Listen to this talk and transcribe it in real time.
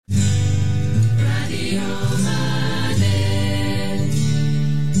Gilg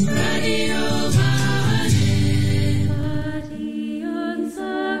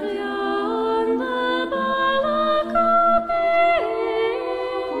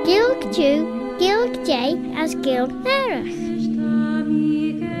Jew, Gilg J as Gilg Nerach.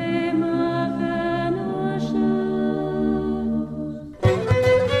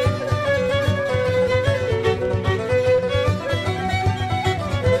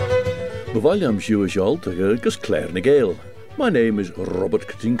 Bevalliam Jewish Altagus Claire Nagale. My name is Robert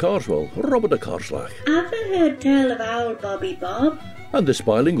Cutting Carswell, Robert a Carslach. I've heard tell of Owl Bobby Bob. And this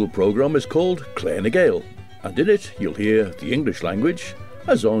bilingual programme is called Claire Nagale. And in it you'll hear the English language,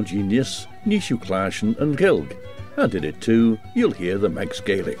 as on Genius, Nishu Clashen and Gilg. And in it too you'll hear the Manx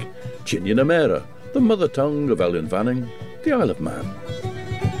Gaelic, Chinian Amera, the mother tongue of Ellen Vanning, the Isle of Man.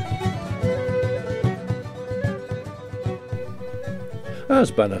 As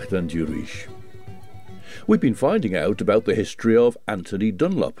Bannacht and Durish. We've been finding out about the history of Anthony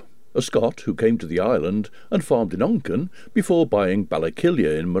Dunlop, a Scot who came to the island and farmed in Onken before buying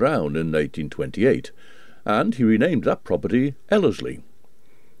Ballakillia in Moraun in 1828, and he renamed that property Ellerslie.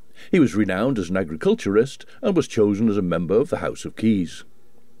 He was renowned as an agriculturist and was chosen as a member of the House of Keys.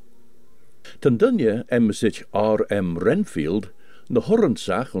 Tandunya emsich R.M. Renfield, na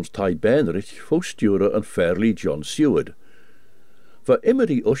Horrensach ons Tai Benrich, Fostura and Fairley John Seward. Va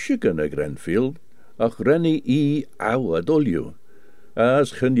imeri Ushigan ag Renfield, ach Rennie E. Awa Dolju,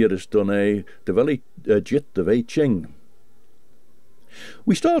 as Chynyeris Donne, de Valley Jit de Ve Ching.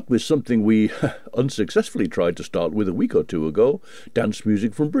 We start with something we unsuccessfully tried to start with a week or two ago, dance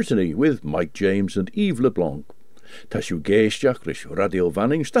music from Brittany with Mike James and Yves LeBlanc. Tashu Geistjachrish, Radio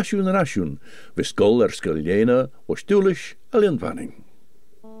Vanning, Station en Ashun, Viscol Erskeliena, Wostulish, Alien Vanning.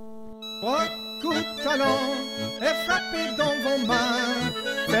 Coup de talent et frappez dans vos mains,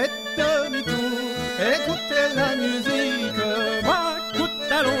 faites demi-tour, écoutez la musique. Trois coups de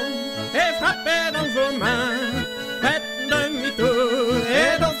talon et frappez dans vos mains, faites demi-tour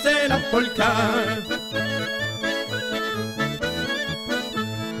et dansez la polka.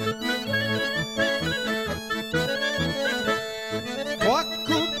 Trois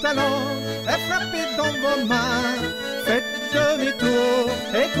coups de talon et frappez dans vos mains, faites demi-tour,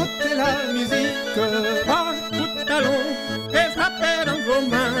 écoutez la musique. Trois coups de talon et frappez dans vos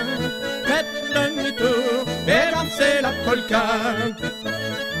mains, faites demi-tour et dansez la polka.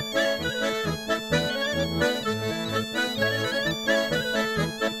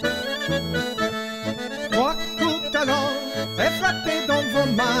 Trois coups de talon et frappez dans vos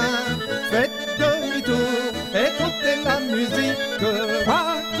mains, faites demi-tour, écoutez la musique.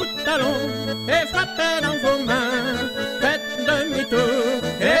 Trois coups de talon et frappez dans vos mains, faites demi-tour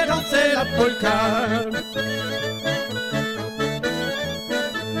et dansez la polka.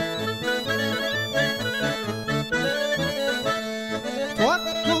 Trois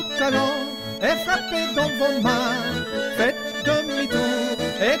coups de talon et frappez dans vos mains, faites demi-tour,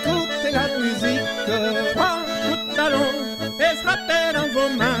 écoutez la musique. Trois coups de talon et frappez dans vos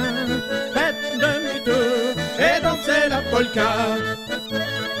mains, faites demi-tour et dansez la polka.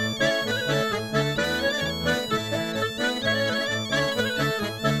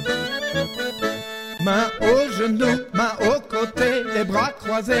 Main au genou, main au côté, les bras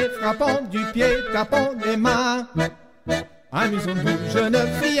croisés, frappant du pied, tapant les mains. Amusons-nous, jeune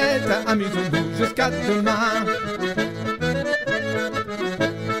fillette, amusons-nous jusqu'à demain.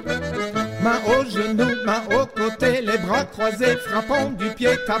 Main au genou, main au côté, les bras croisés, frappant du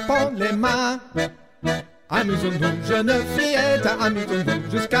pied, tapant les mains. Amusons-nous, jeune fillette,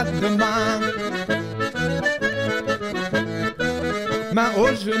 amusons-nous jusqu'à demain. Main au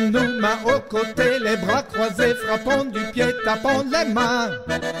genou, main au côté, les bras croisés, frappant du pied, tapant les mains.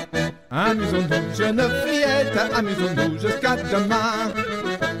 Amusons-nous, jeune fillette, amusons-nous jusqu'à demain.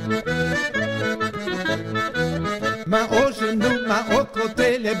 Main au genou, main au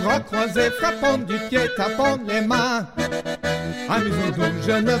côté, les bras croisés, frappant du pied, tapant les mains. Amusons-nous,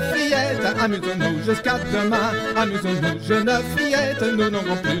 jeune fillette, amusons-nous jusqu'à demain. Amusons-nous, jeune fillette, nous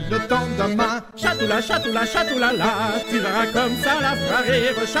n'aurons plus le temps demain. Chatoula, chatoula, chatoula la, tu verras comme ça la fera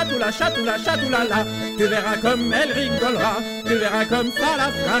rire. Chatoula, chatoula, chatoula la, tu verras comme elle rigolera. Tu verras comme ça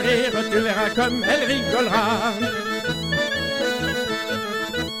la fera rire, tu verras comme elle rigolera.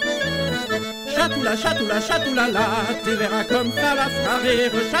 Chatoula, chatoula, chatoula la, tu verras comme ça la fera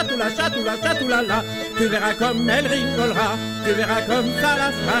rire. Chatoula, chatoula, chatoula la, tu verras comme elle rigolera. Tu verras comme ça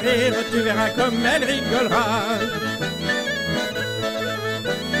la fera rire, tu verras comme elle rigolera.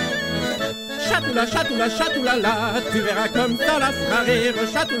 Chatoula, chatoula, chatoula la, tu verras comme ça la fera rire.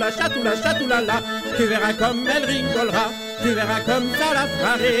 Chatoula, chatoula, chatoula la, tu verras comme elle rigolera. tu verras comme ça la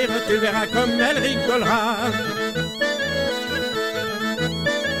fera rire, tu verras comme elle rigolera.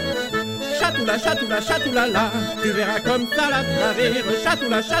 Chatoula, chatoula, chatoula la, tu verras comme ça la fera rire,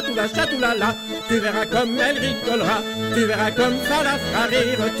 chatoula, chatoula, chatoula la, tu verras comme elle rigolera, tu verras comme ça la fera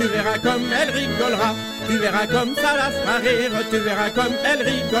rire, tu verras comme elle rigolera, tu verras comme ça la fera rire, tu verras comme elle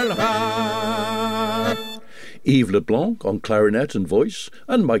rigolera. Yves Leblanc on clarinet and voice,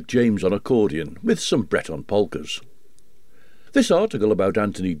 and Mike James on accordion, with some Breton polkas. This article about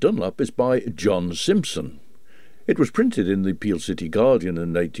Anthony Dunlop is by John Simpson. It was printed in the Peel City Guardian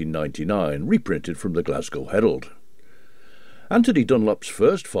in 1899, reprinted from the Glasgow Herald. Anthony Dunlop's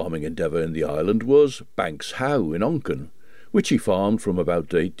first farming endeavour in the island was Banks Howe in Onken, which he farmed from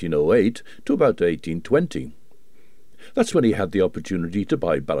about 1808 to about 1820. That's when he had the opportunity to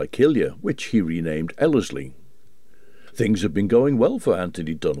buy Ballakilya, which he renamed Ellerslie. Things had been going well for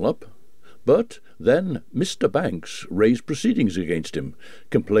Anthony Dunlop, but then Mr. Banks raised proceedings against him,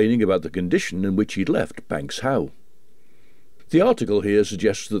 complaining about the condition in which he'd left Banks Howe. The article here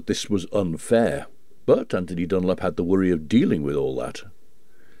suggests that this was unfair, but Anthony Dunlop had the worry of dealing with all that.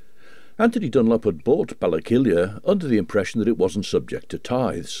 Anthony Dunlop had bought Ballakilya under the impression that it wasn't subject to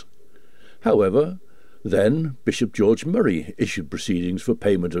tithes. However, then Bishop George Murray issued proceedings for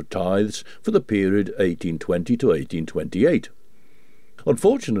payment of tithes for the period 1820 to 1828.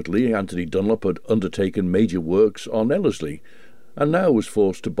 Unfortunately, Anthony Dunlop had undertaken major works on Ellerslie, and now was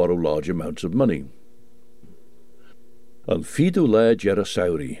forced to borrow large amounts of money. An fidu le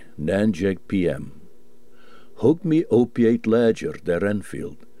Gerasauri, 9 p.m. Hug me opiate ledger der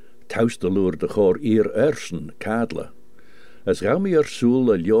Enfield, taus de lure de chor eer ersen, cadla, as gauw me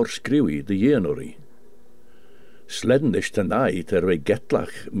soel a lior scriwi de jenori. Sledden is tonight we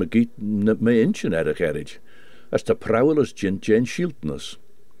getlach me giet me inchen erich, as te prowelus gint jen shiltnus.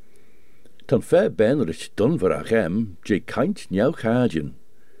 Tan fair benrich dun voor agem, je kaint njau gajen.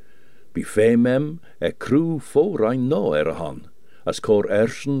 Bi mem crew fo rein no han, as cor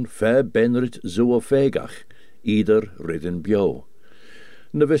ersen fair benrich zo fegach, ieder ridden bio.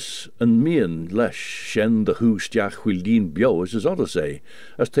 Nevis een mien lesh shen de hoestjach wildien bio is other say,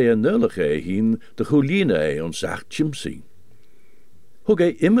 as te a nullige hien de huline on zach chimsy. Hug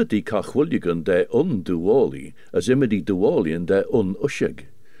immer die kachwulligen de duoli, as immer die duolien de ushig,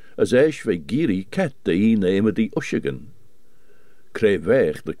 as eich ve giri ket de immer die ushigen. Kreeg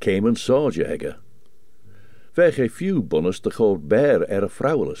weg de kemen sorge hegge. Weg few bonnes de goud bear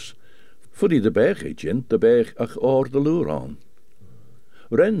vrouwelus, voor die de berg gent de berg ach or de loer aan.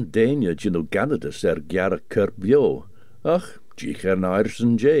 Ren deinje genu ganadus gyara kerpbio, ach gicher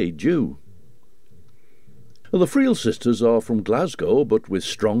nairsen Jew. The Friel sisters are from Glasgow, but with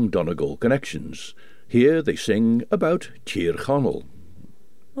strong Donegal connections. Here they sing about Tir Connell.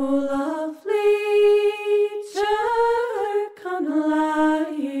 O lovely Tir Connell, I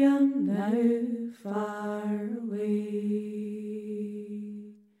am now far away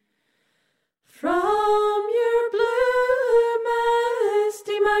from your blue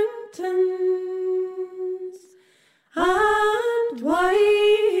misty mountains and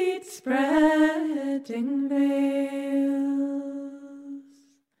white spreading vales.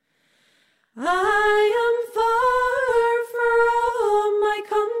 I am far from my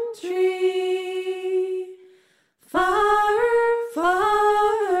country, far,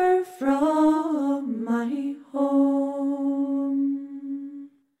 far from my home.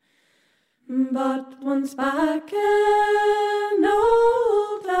 But once back in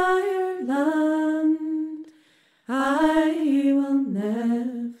old Ireland, I will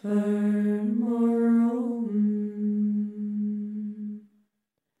never more roam.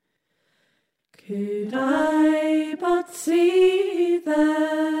 Could I but see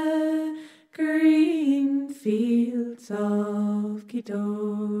the green fields of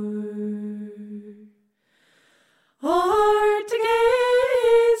Gweedore, or to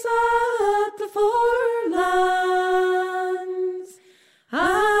gaze at the forelands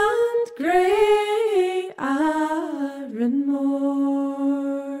and grey Arranmore,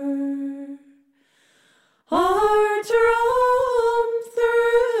 or to roam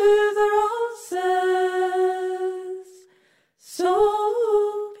through the roses, so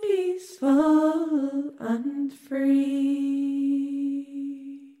peaceful and free.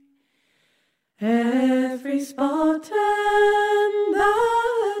 Every spot in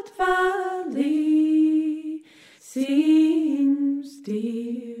that valley seems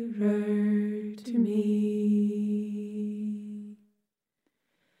dearer to me.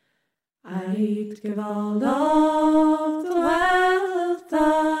 I'd give all of the wealth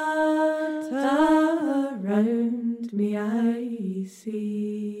that around me I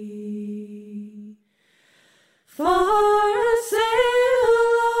see for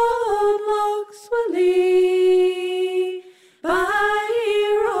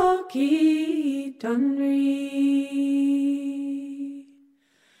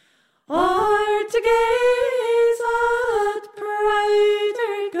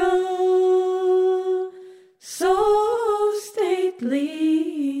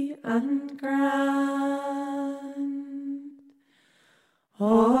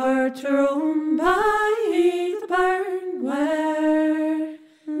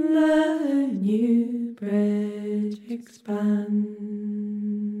sixpence.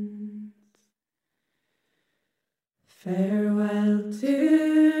 Farewell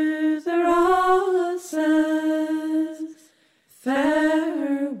to the roses,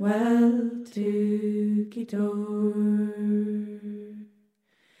 farewell to Gidor,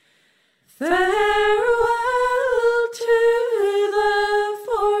 farewell to the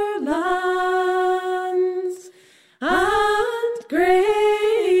forelands and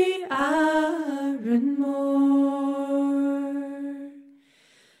grey Arranmore,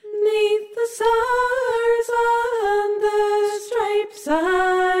 'neath the stars and the stripes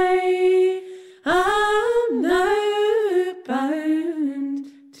I am now bound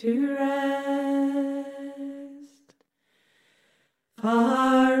to rest,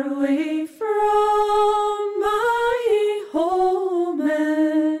 far away from my home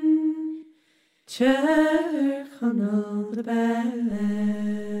in Cherchanel the best.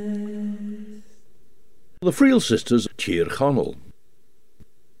 The Friel sisters, Cherchanel.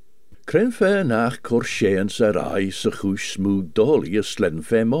 Cren fe nach cor séan sa rai sa chúis smúg dóli a slen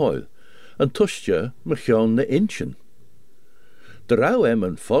fe moil, an tustja mechán na inchin. De rau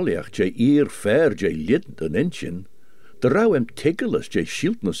an foliach jay eer fair jay lid an inchin, de rau tiggelas jay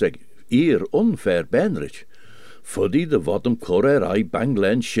shiltnus eg eer unfair benrich, fuddy de vodum cor rai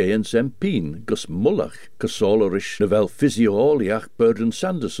banglen séan pien, gus mullach casolerish na vel physioliach Burden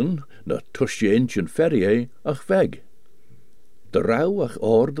Sanderson, na tustja inchin ferrier ach weg. De rauw ach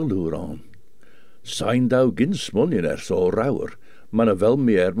oor de loer aan. Zijn thou gin smunjen so rauwer, maar na wel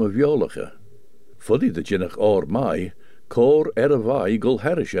meer me violige. Fuddy de jinnach oor mai, cor vai gul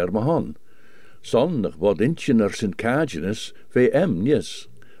herish me han. Son nog wat intjen Sint Cagenis, nies,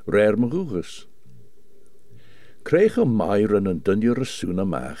 rare me goeges. Kreeg meiren en dunje resuna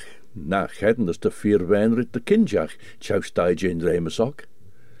maag, nach hedden de vier wijnrit de kinjach, tjoustai in remesok.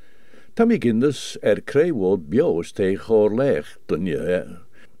 Tammy Gindus kreewoord bios te choorleeg dunje.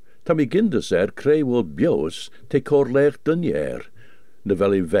 Tammy Gindus kreewoord bios te choorleeg dunje ne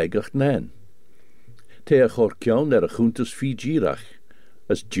wel in wegacht nen. Te chorkjan a groentes fijirach,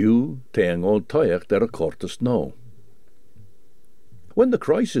 as dew te ang old toyach a cortus no. When the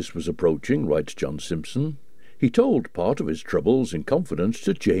crisis was approaching, writes John Simpson, he told part of his troubles in confidence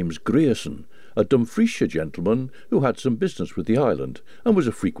to James Grierson, a Dumfriesshire gentleman who had some business with the island and was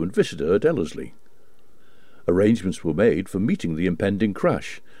a frequent visitor at Ellerslie. Arrangements were made for meeting the impending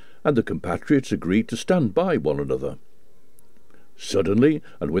crash, and the compatriots agreed to stand by one another. Suddenly,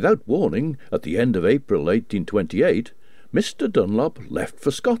 and without warning, at the end of April 1828, Mr. Dunlop left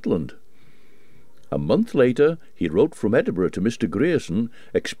for Scotland. A month later, he wrote from Edinburgh to Mr. Grierson,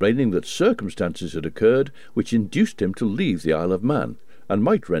 explaining that circumstances had occurred which induced him to leave the Isle of Man, and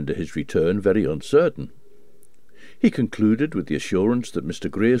might render his return very uncertain. He concluded with the assurance that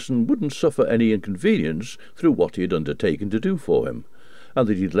Mr. Grierson wouldn't suffer any inconvenience through what he had undertaken to do for him, and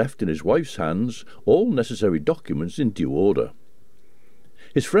that he had left in his wife's hands all necessary documents in due order.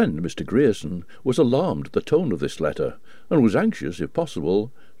 His friend, Mr. Grierson, was alarmed at the tone of this letter, and was anxious, if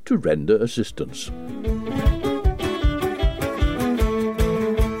possible, to render assistance.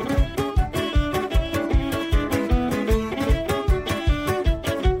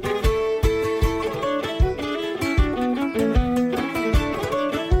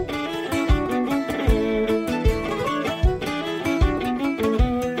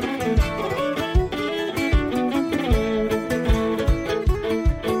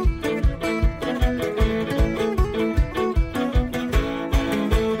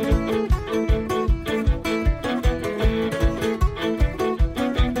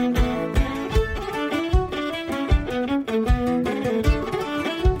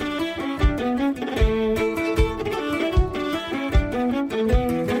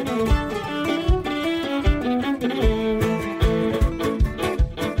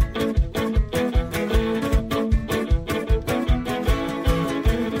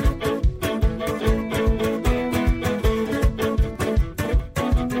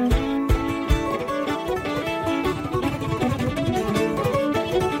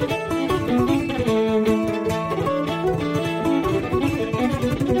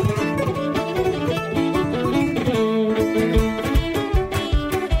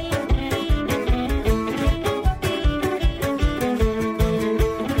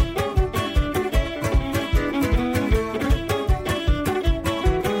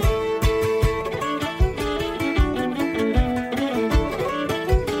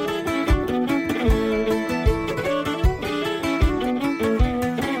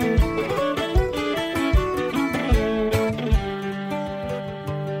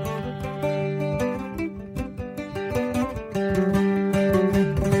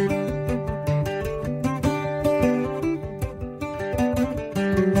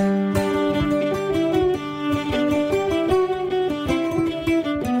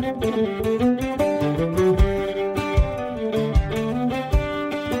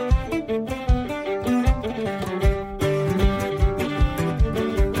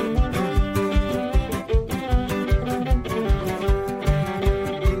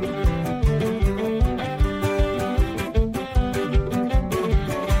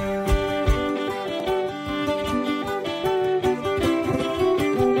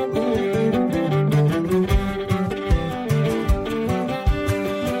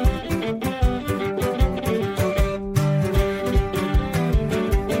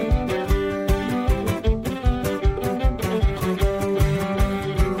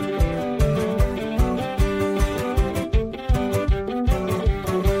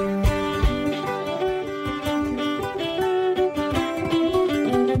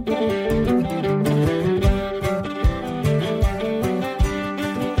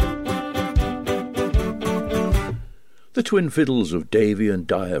 The twin fiddles of Davy and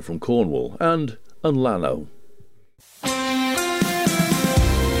Dyer from Cornwall, and Unlano.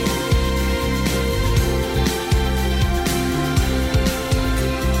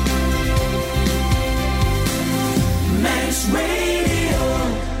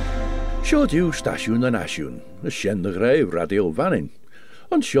 Seo dú stasiwn yn asiwn, y sien na greif radio fannin.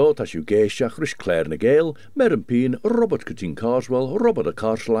 Ond seo tas yw geisiach rys Claire na Gael, Meron Peen, Robert Cutting Carswell, Robert a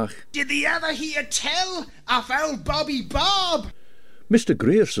Carslach. Did the other hear tell of old Bobby Bob? Mr.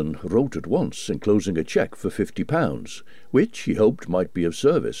 Grierson wrote at once enclosing a cheque for £50, which he hoped might be of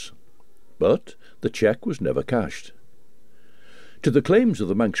service. But the cheque was never cashed. To the claims of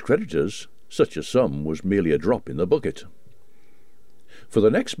the Manx creditors, such a sum was merely a drop in the bucket. For the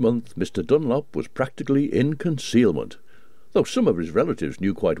next month, Mr. Dunlop was practically in concealment, though some of his relatives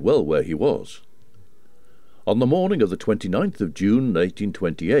knew quite well where he was. On the morning of the 29th of June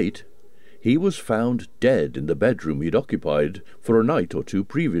 1828, he was found dead in the bedroom he had occupied for a night or two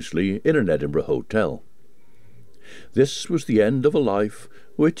previously in an Edinburgh hotel. This was the end of a life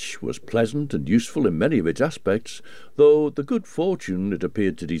which was pleasant and useful in many of its aspects, though the good fortune it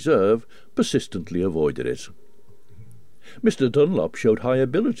appeared to deserve persistently avoided it. Mr. Dunlop showed high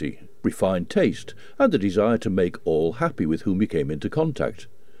ability, refined taste, and the desire to make all happy with whom he came into contact.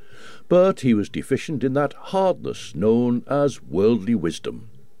 But he was deficient in that hardness known as worldly wisdom.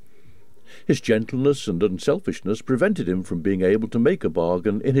 His gentleness and unselfishness prevented him from being able to make a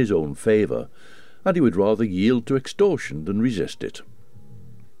bargain in his own favour, and he would rather yield to extortion than resist it.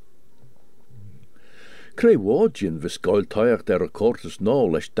 Creu wardjin visgoil taiach der recortus no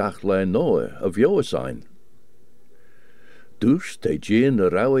leis dachlain noe of Joasain. Dus te jin a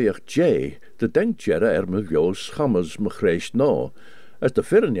rauweach jay, de denkjere me Jos chammers me chreist no, as de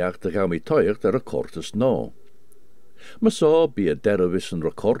firnjach de gami taiach der recortus no. Ma saw be a deravis and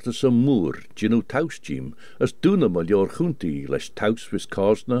recortus a moor, ginu tausjim, as duna maljor junti leis taus vis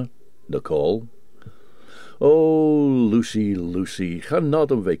karsna, Nicole. Oh, Lucy, Lucy, cha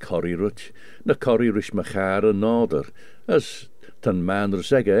nodam ve corrirut, na corrirish machar a noder, as tan man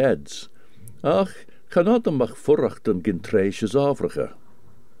zegge eds. Ach, cha nodam mach furrachten gintreis as avrige.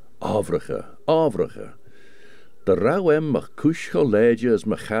 Avrige, avrige. De rauwem mach kush choleidje as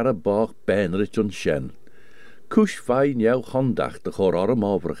machara bach benrich on shen. Kush fein jou gondach de chor arm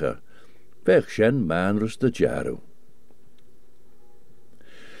avrige. Weg shen manrus de jaru.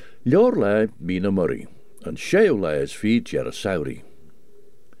 Ljorlei mina murray. And Sheolai is feed Jerasauri.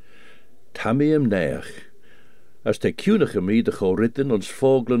 Tammy neach, as te cunach me de choritten ons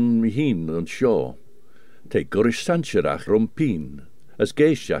vogelen mihin and shaw, te gurish sancherach rompin, as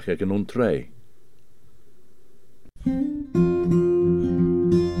geishach ag an ontrei.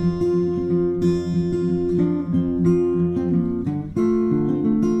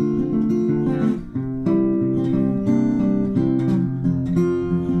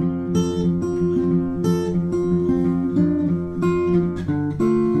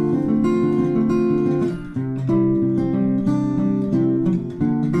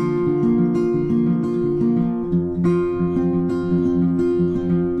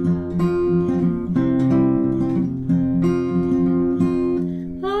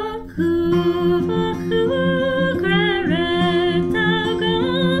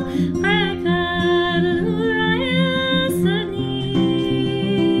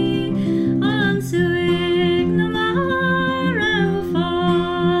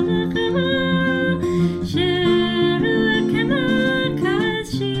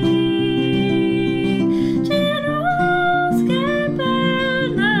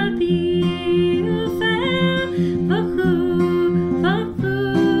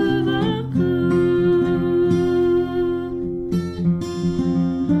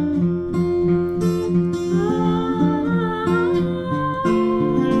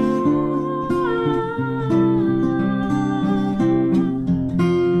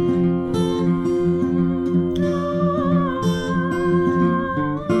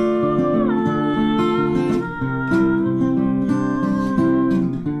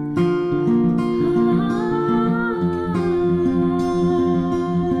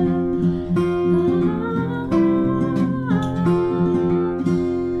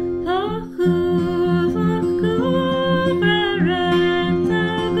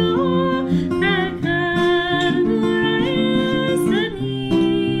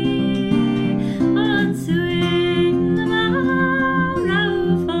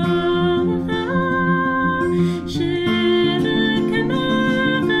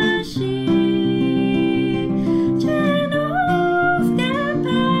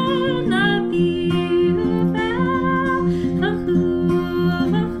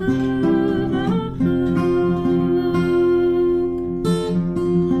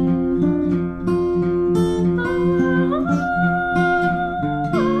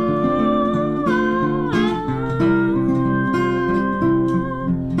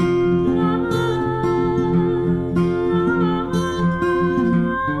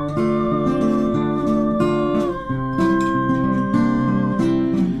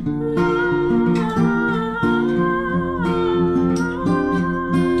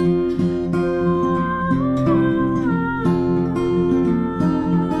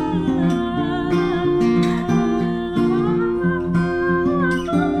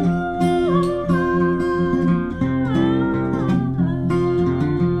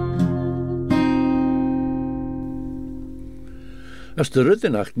 As de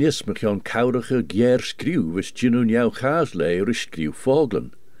rydyn ach nis mych yon cawrach gier sgriw ys gynwn iaw chas le yr sgriw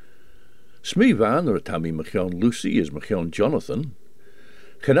foglen. Smee van er tammy mych yon Lucy is mych yon Jonathan.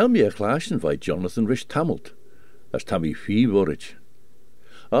 Chanel mi a chlaschen vai Jonathan rish tamult, as tammy fee vorich.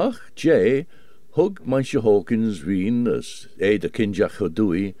 Ach, Jay, hug Mansje Hawkins wien as de kinjach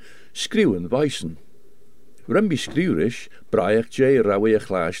hodui, skriwen weisen. Rembi skriwrish, braiach Jay rawe a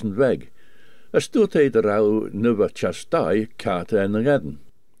chlaschen weg, as doet de rauw nuva chastai kate en redden.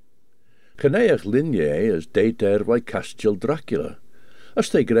 Geneach linje as deit vai Castel Dracula, as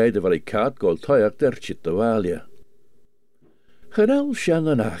te greide vai kaat gol toiach der chitawalia. Chanel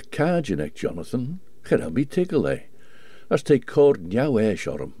shannon ach kajinek Jonathan, chanel mi tiggle, as te cord niaw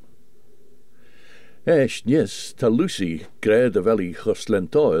orum. Nis, ta Lucy greid a veli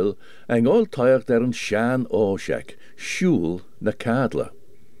chuslentoil, eng oil toiach der een shan oshek, shul na kadla.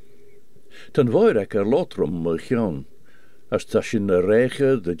 Ten voirek lotrum myrchion, as ta sin na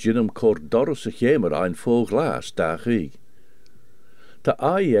reiche de ginum cord doris a chemer ein fo glas dag i. Ta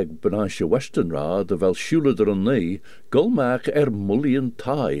aieg benasje western ra de vel shuleder an nee, gulmaak mullion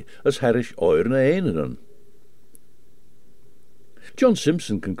tai as herish oir na eenenen. John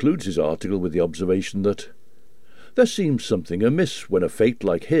Simpson concludes his article with the observation that there seems something amiss when a fate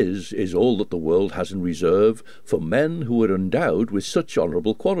like his is all that the world has in reserve for men who are endowed with such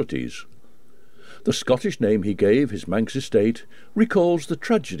honourable qualities. The Scottish name he gave his Manx estate recalls the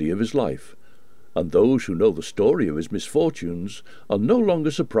tragedy of his life, and those who know the story of his misfortunes are no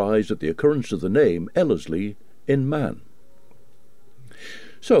longer surprised at the occurrence of the name Ellerslie in Man.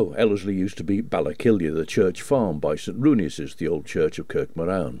 So, Ellerslie used to be Ballakillia, the church farm by St. Runius's, the old church of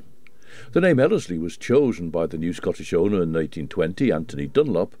Kirkmoran. The name Ellerslie was chosen by the new Scottish owner in 1820, Anthony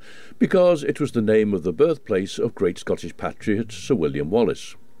Dunlop, because it was the name of the birthplace of great Scottish patriot Sir William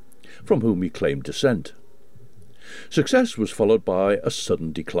Wallace, from whom he claimed descent. Success was followed by a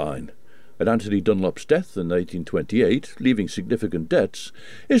sudden decline, and Anthony Dunlop's death in 1828, leaving significant debts,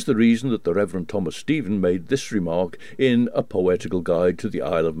 is the reason that the Reverend Thomas Stephen made this remark in A Poetical Guide to the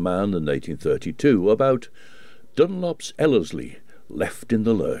Isle of Man in 1832 about Dunlop's Ellerslie, left in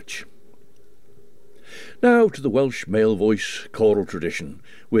the lurch. Now to the Welsh male voice choral tradition,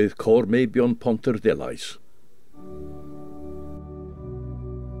 with Cor Meibion Ponter Delais.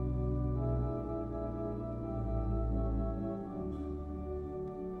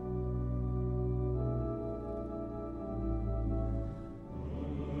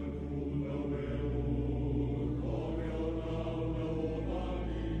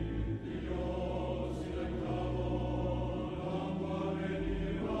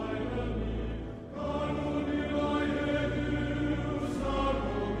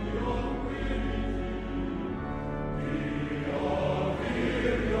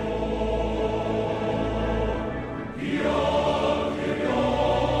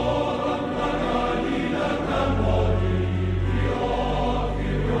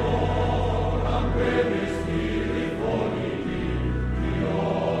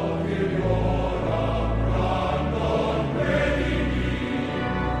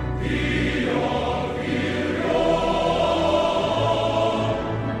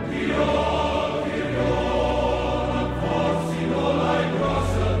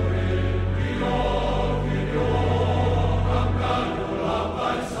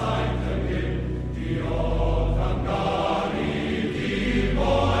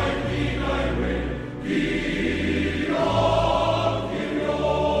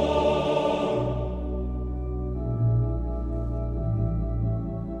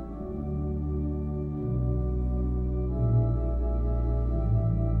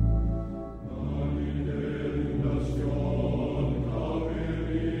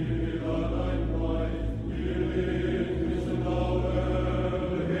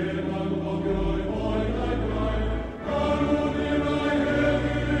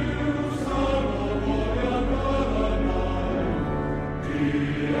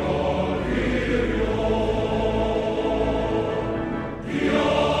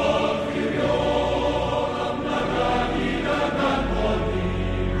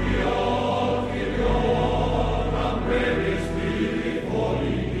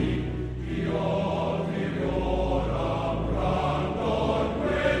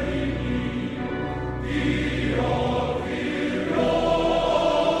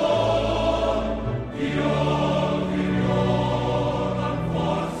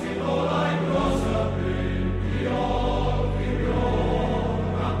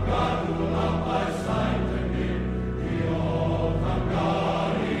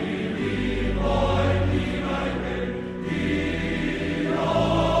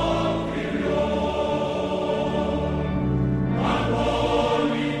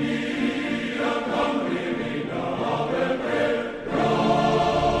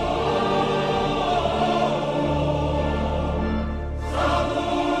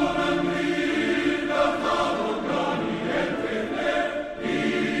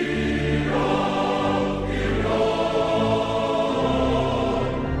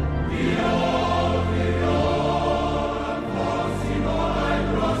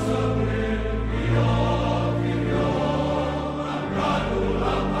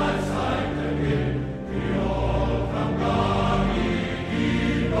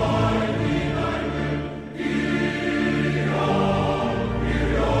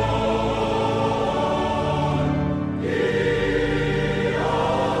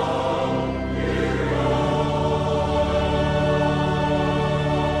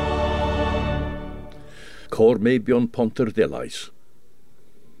 Cormabion Ponterdillais.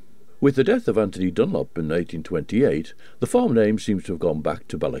 With the death of Anthony Dunlop in 1828, the farm name seems to have gone back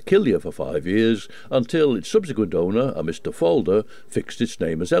to Ballakillia for 5 years, until its subsequent owner, a Mr. Falder, fixed its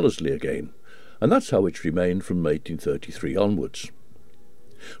name as Ellerslie again, and that's how it's remained from 1833 onwards.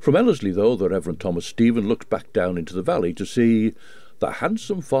 From Ellerslie, though, the Reverend Thomas Stephen looked back down into the valley to see the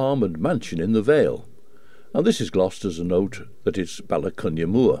handsome farm and mansion in the vale, and this is glossed as a note that it's Ballacunnia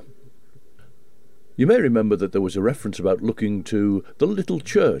Moor. You may remember that there was a reference about looking to the little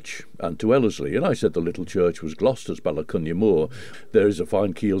church and to Ellerslie, and I said the little church was glossed as Ballacunnia Moor. There is a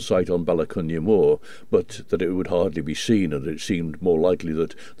fine keel site on Ballacunnia Moor, but that it would hardly be seen, and it seemed more likely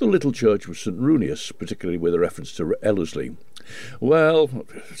that the little church was St. Runius, particularly with a reference to Ellerslie. Well,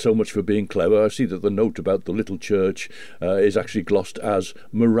 so much for being clever. I see that the note about the little church is actually glossed as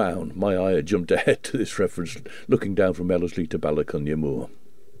Marown. My eye had jumped ahead to this reference, looking down from Ellerslie to Ballacunnia Moor.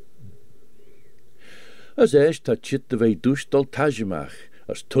 As eist ha chit de vei dústal tajamach,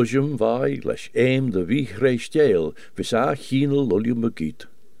 as tujum vai leis aim de vich reistéil, vis a chinel lolium magit.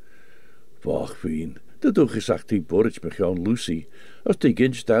 Vach vien, de doeg is ach die borrich me gaan Lucy, as die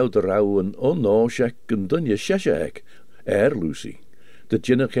ginst ou de rauw en onnoosjek en dunje sheshek, Lucy. De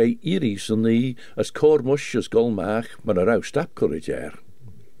jinnach ei iris en nie, as cormush as golmach, maar a rauw stap courage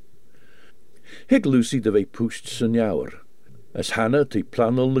Hig Lucy de vei poest sen jouwer. As Hannah die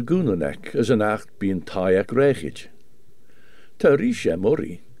planel lagunanek, as an acht being tayak rechid. Ta risha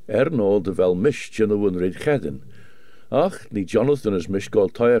murray, no de vel mish jinawun rid chedden. Ach, ni Jonathan as mish gol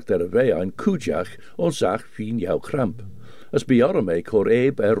tayak der avea ein kujach, on zach fin jou kramp. As biarame cor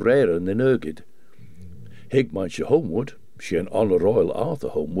abe reren in urgid. Hig manche homewood, she an honor royal Arthur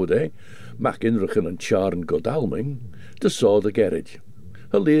homewood, Mac inrichen and charn godalming, de saw the gerrid.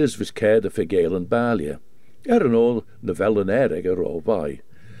 Her leers vis care de figale and balia. All na vel an ereg ar vai.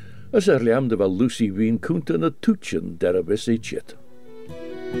 As liam de vel Lucy wien kunta na tuchen der a vis chit.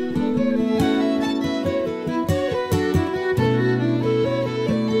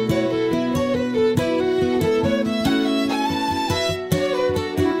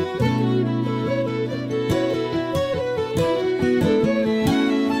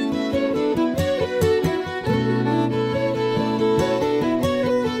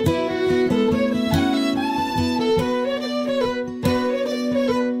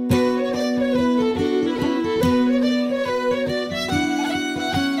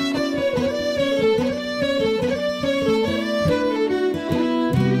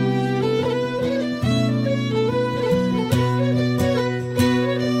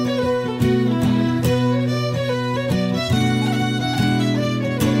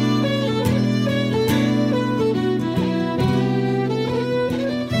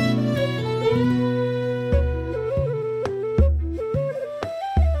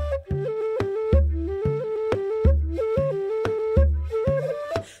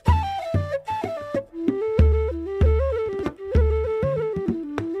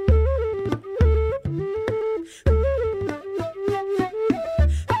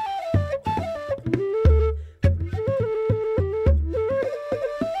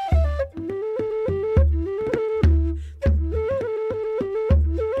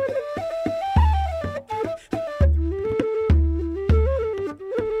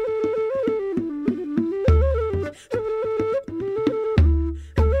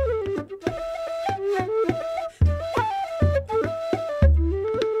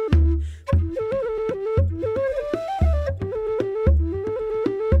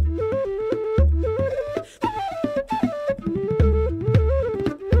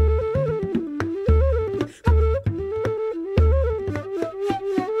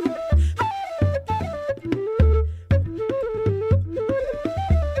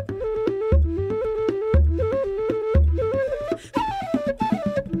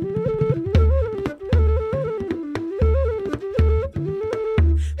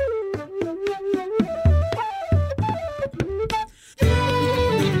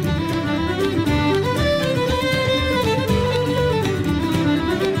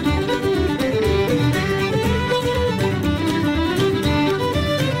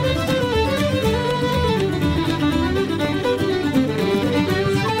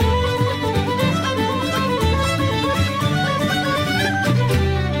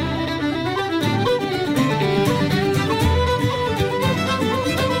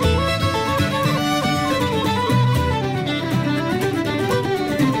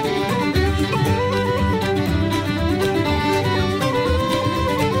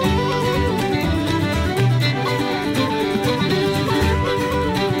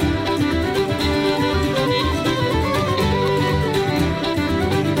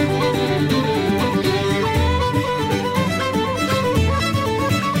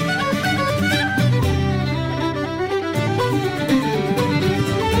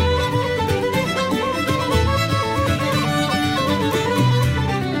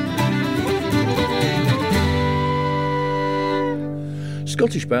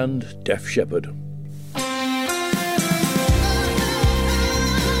 Scottish band Def Shepherd.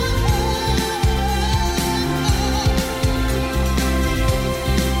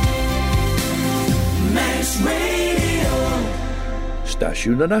 Mass Radio.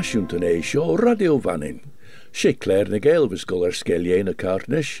 Stasiwn yn asiwnt yn eisio Radio Fannin. Sé Claire na Gael visgol skelje na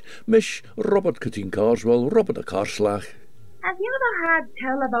Cartnish, Mish Robert Cutting Carswell, Robert a Carslach. Have you ever had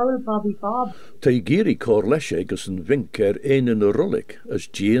tell of old Bobby Bob? Ty giri corleshe gus yn vink een in a rullik, as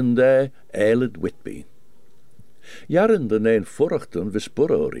Jean there, Eilid Whitby. Jaren den een forrachten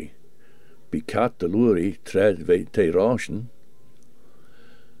visburori. Bi cat de luri tred ve te raschen.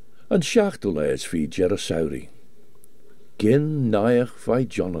 En schachteleis fi Jerasauri. Gin naich vai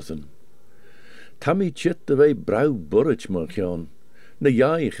Jonathan. Tammy chit de wei brau burrich marchion. Na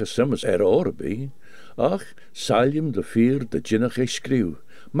jai gesummers orbi. Ach, salium de vier de jinnach schreeuw.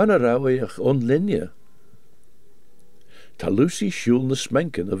 Man a rauweich onlinje. Ta Lucy schul na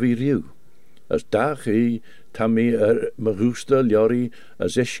smenken of riu. As dag tammy magusta ljori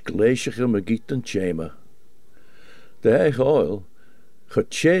as ish glaciige magieten chema. De heig oil,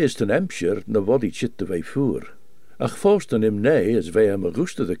 getjeest een Hampshire na wadi chit de wei voer. Ach fosten im nee as wei am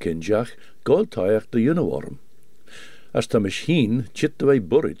magusta de kinjach, goldtaich de uniworm. As ta machine chit de wei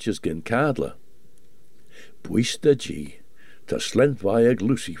burrich is gen kadla. Buiste G, ta slent waig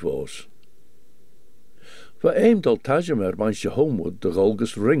Lucy vos. Va aimed al tajamer manche homewood de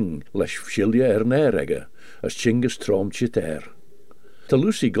golgus ring, lesh shilja nerege, as chingus trom chit Ta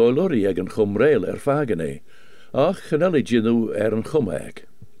Lucy goilori eg en chumrail vagene, ach genelli ginu en chumeg.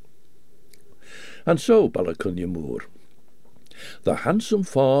 And so Balacunya Moor. The handsome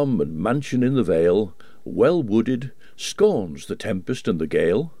farm and mansion in the vale, well wooded, scorns the tempest and the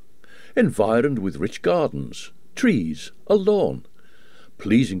gale, environed with rich gardens, trees, a lawn,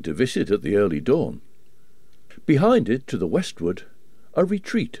 pleasing to visit at the early dawn. Behind it, to the westward, a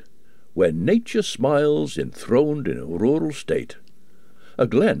retreat, where nature smiles enthroned in a rural state. A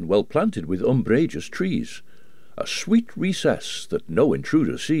glen well planted with umbrageous trees, a sweet recess that no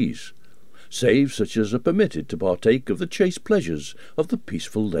intruder sees, save such as are permitted to partake of the chaste pleasures of the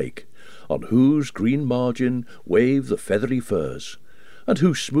peaceful lake, on whose green margin wave the feathery firs, and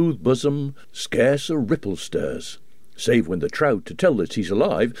whose smooth bosom scarce a ripple stirs, save when the trout, to tell that he's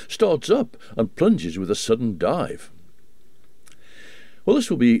alive, starts up and plunges with a sudden dive. Well,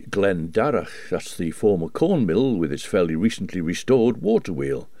 this will be Glen Darrach, that's the former corn mill with its fairly recently restored water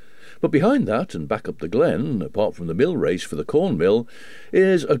wheel. But behind that, and back up the glen, apart from the mill race for the corn mill,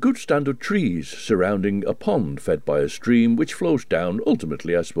 is a good stand of trees surrounding a pond fed by a stream which flows down,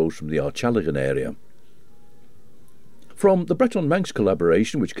 ultimately, I suppose, from the Archaligan area. From the Breton Manx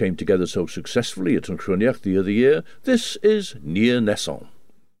collaboration, which came together so successfully at Truniach the other year, this is Near Nesson.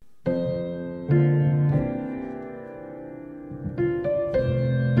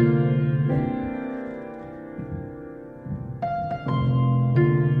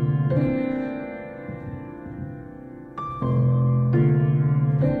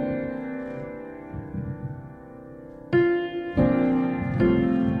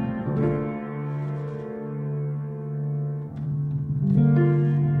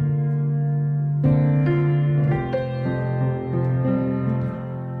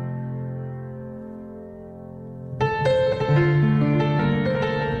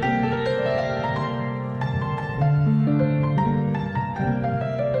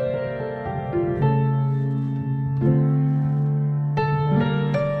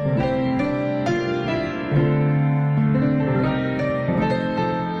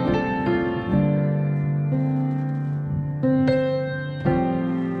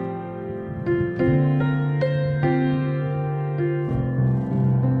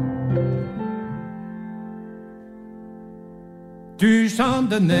 Du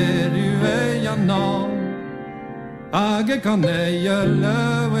sande ned i øyene, jeg kan eie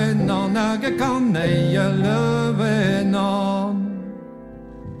løvenan, jeg kan eie løvenan.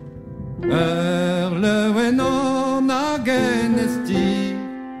 Løvenan, jeg sti,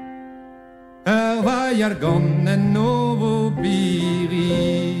 veier gannen over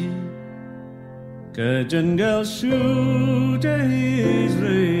biri. Kajangal shude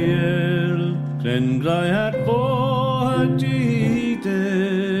Israel, Glenglai had Hadite,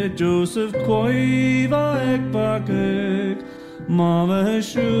 Joseph Koiva Ekbakek, Mama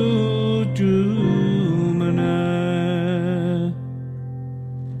Shudumana.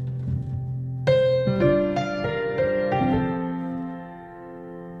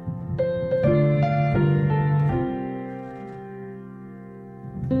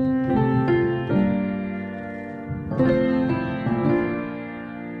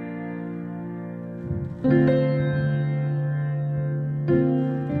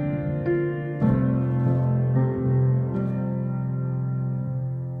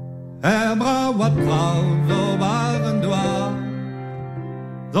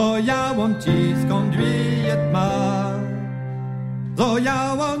 Zo jouwantjes conduit maar. Zo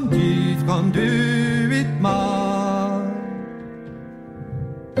jouwantjes conduit maar.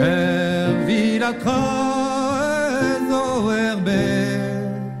 Villa zo herbe.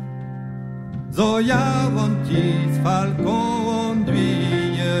 Zo jouwantjes val conduire.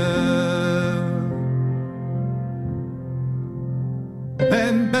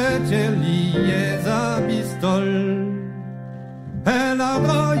 Pembetje lies a pistol. La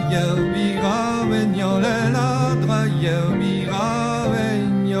drogue vira vignol, la drogue vira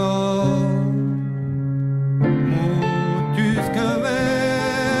vignol. Mutus que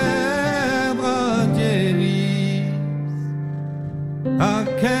verbra dieris, a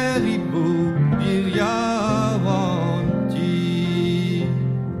caribou viria avanti.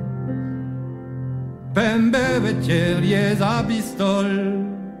 Pembe vetier a pistol,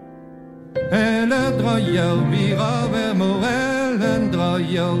 la drogue vira vermorel.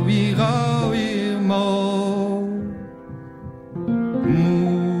 Yo vira virmo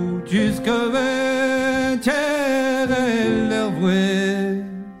mutus que vetiere l'ervoise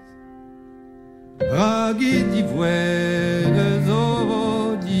ragui d'ivoire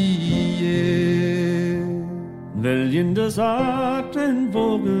zodie Veljende sagten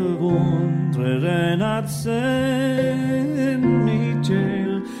vågevundreren at send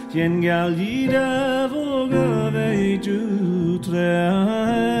Michel Gjengalida vågevei du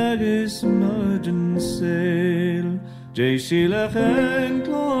træges møden sel Jay Shilach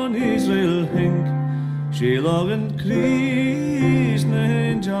klon Israel henk Shilogen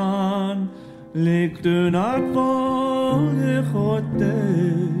krisne John Ligten at våge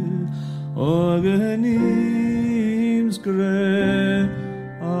hotel Organims gre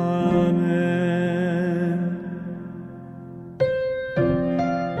Amen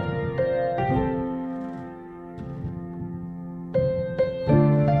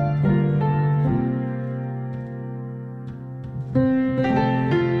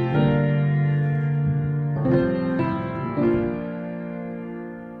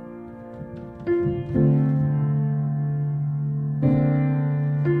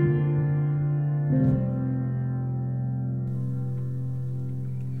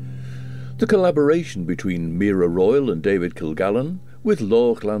The collaboration between Mira Royal and David Kilgallen with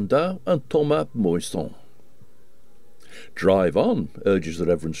Laure Landau and Thomas Moisson. Drive on, urges the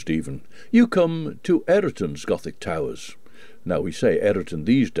Reverend Stephen. You come to Ayrton's Gothic Towers. Now we say Ayrton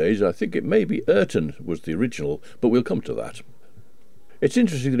these days, I think it may be Ayrton was the original, but we'll come to that. It's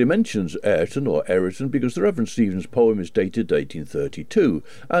interesting that he mentions Ayrton or Ayrton because the Reverend Stephen's poem is dated 1832,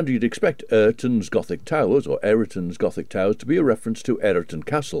 and you'd expect Ayrton's Gothic Towers or Ayrton's Gothic Towers to be a reference to Ayrton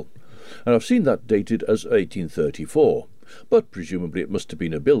Castle. And I've seen that dated as 1834, but presumably it must have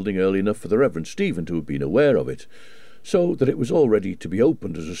been a building early enough for the Reverend Stephen to have been aware of it, so that it was all ready to be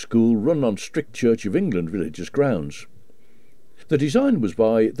opened as a school run on strict Church of England religious grounds. The design was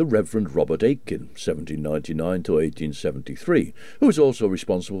by the Reverend Robert Aitken, 1799 to 1873, who was also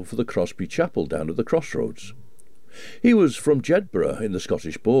responsible for the Crosby Chapel down at the crossroads. He was from Jedburgh in the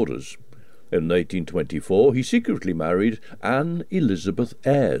Scottish borders. In 1824 he secretly married Anne Elizabeth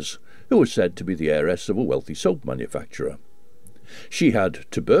Ayres, who was said to be the heiress of a wealthy soap manufacturer. She had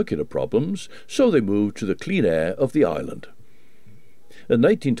tubercular problems, so they moved to the clean air of the island. In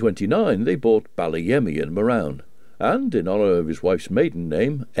 1829 they bought Ballyemmy in Moran, and in honour of his wife's maiden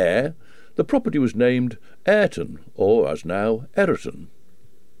name, Ayre, the property was named Ayrton, or as now, Ayrton.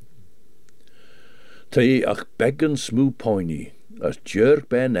 Ty ach beggan smú poini, as jerk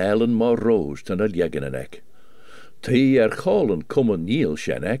ben Ellen mar rose tan a liegenanek. Ty cholen cumman níl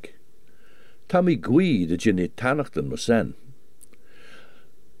shenek. Tammy gui de ginny tanachtan masen.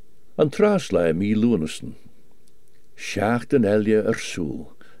 An trasla mi Lunason. Schachten Elia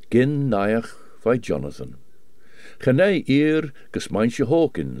soel, gin naiach vai Jonathan. Genei eer gesmeintje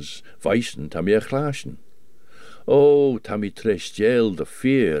Hawkins, weisen tammy a glaasjen. O, tammy trestjel de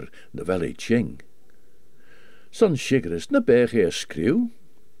fear de valley ching. Son shigeris na berge a screw.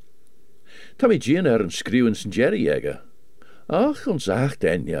 Tammy Jean een screw in St. Jerry egger. Ach, ons acht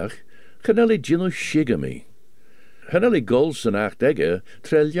enjach, genelli gino shigger me. Genelli gols en acht egger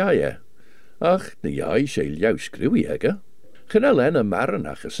trel jaie. Ach, na jai shall jou screwy egger. Genel en a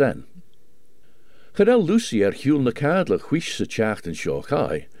maranach a sen. Genel Lucy Hule na cadler huish sa chacht en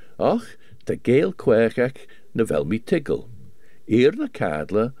shochai. Ach, de gale quergach na vel me tiggle. Eer na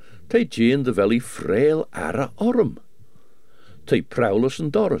cadler, te Jean de velly frail ara orm. Te Prowlus en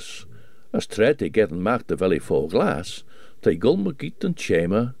Doris. As tred te getting macht de velly vol glass, te gulmagiet en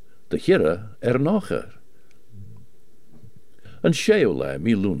chema, de hira nocher. En sheola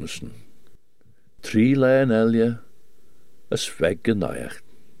mi Lunason. Tri le en Elia, as veg genaiacht.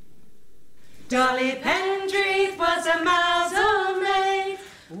 Dolly Pendrith was a mouse old maid.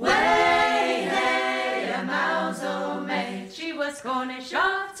 Way, hey, a mouse old maid. She was Cornish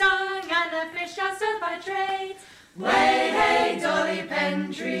of tongue and a fish houser by trade. Way, hey, Dolly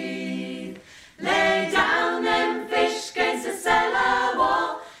Pendrith. Lay down them fish against the cellar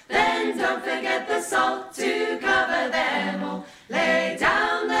wall. Then don't forget the salt to cover them all. Lay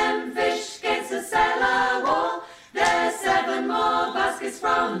down them fish against the cellar wall. There's 7 more baskets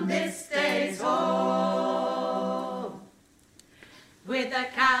from this day's haul. With a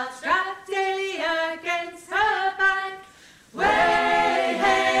cow strapped daily against her back, way,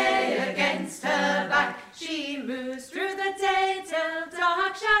 hey, against her back, she moves through the day till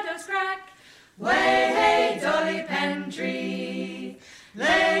dark shadows crack. Way, hey, Dolly Pendrith.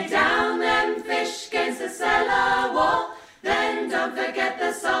 Lay down them fish against the cellar wall. Then don't forget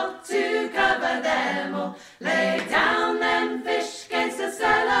the salt to cover them all. Lay down them fish against the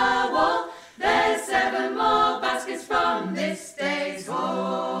cellar wall. There's 7 more baskets from this day's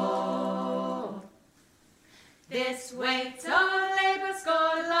haul. This weight of labour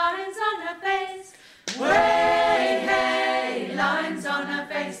scored lines on her face. Way, hey, lines on her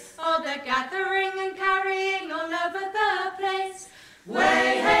face. All the gathering and carrying all over the place.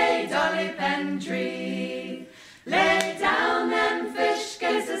 Way, hey, Dolly Pendrith. Lay down them fish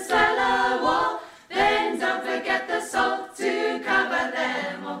against the cellar wall. Then don't forget the salt to cover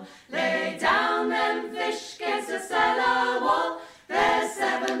them all. Lay down them fish against the cellar wall. There's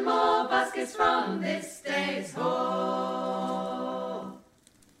 7 more baskets from this day's haul.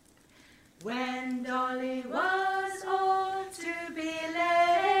 When Dolly was old to be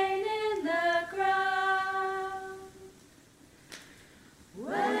laid in the ground,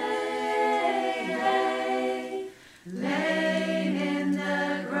 way, hey, laid in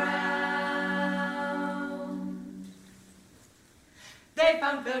the ground. They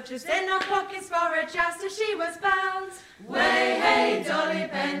found filches in her pockets for a joust as she was bound. Way, hey, Dolly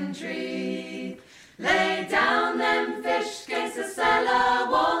Pendrith. Lay down them fish against the cellar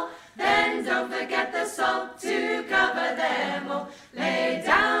wall. Then don't forget the salt to cover them all. Lay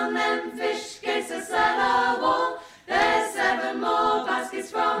down them fish against the cellar wall. There's 7 more baskets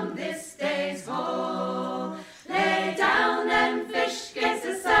from this day's haul. Lay down them fish against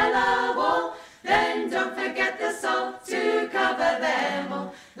the cellar wall. Then don't forget the salt to cover them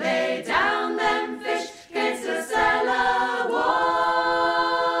all. Lay down them fish against the cellar wall.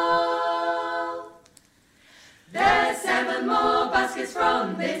 There's 7 more baskets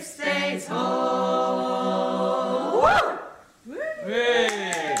from this day's haul. Woo!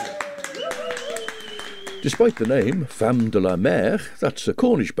 Despite the name Femme de la Mer, that's a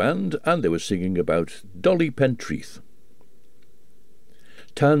Cornish band, and they were singing about Dolly Pendrith.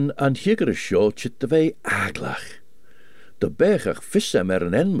 Tan an hiagara seo chit de bheith aglach. De bechach fissam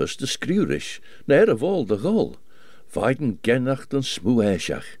an enmus de skriurish, na a vol de gol. Vaiden genach den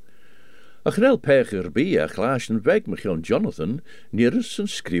smoeishach. Ach nel pecher bi a glaas en weg me John Jonathan, nirus en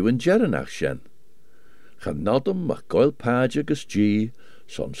skriwen jerenach shen. Gan nodum mach goil pajagus G,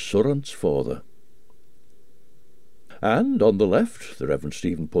 son surrants father. And on the left, the Reverend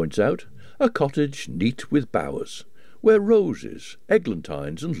Stephen points out, a cottage neat with bowers, where roses,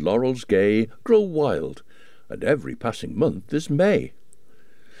 eglantines, and laurels gay grow wild, and every passing month is May.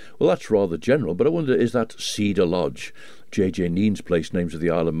 Well, that's rather general, but I wonder, is that Cedar Lodge? J.J. Neen's place names of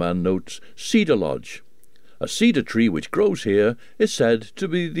the Isle of Man notes Cedar Lodge. A cedar tree which grows here is said to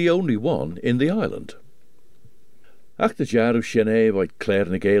be the only one in the island. Ach the jaru shene by Claire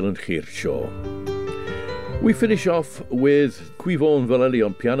Nagale and Geershaw. We finish off with Cuivon Valelli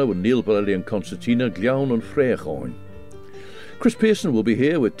on piano and Neil Valelli on concertina, Glion and Freyachoin. Chris Pearson will be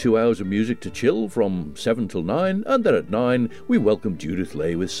here with 2 hours of music to chill from 7 till 9, and then at 9 we welcome Judith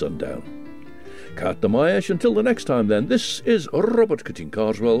Lay with Sundown. Cat the Mayash, until the next time then, this is Robert Cutting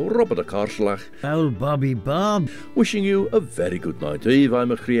Carswell, Robert a Carslach. Old Bobby Bob. Wishing you a very good night. Eve I'm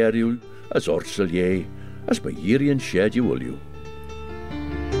a Crieriu, as Orsel ye, as my Yirian shed you will you.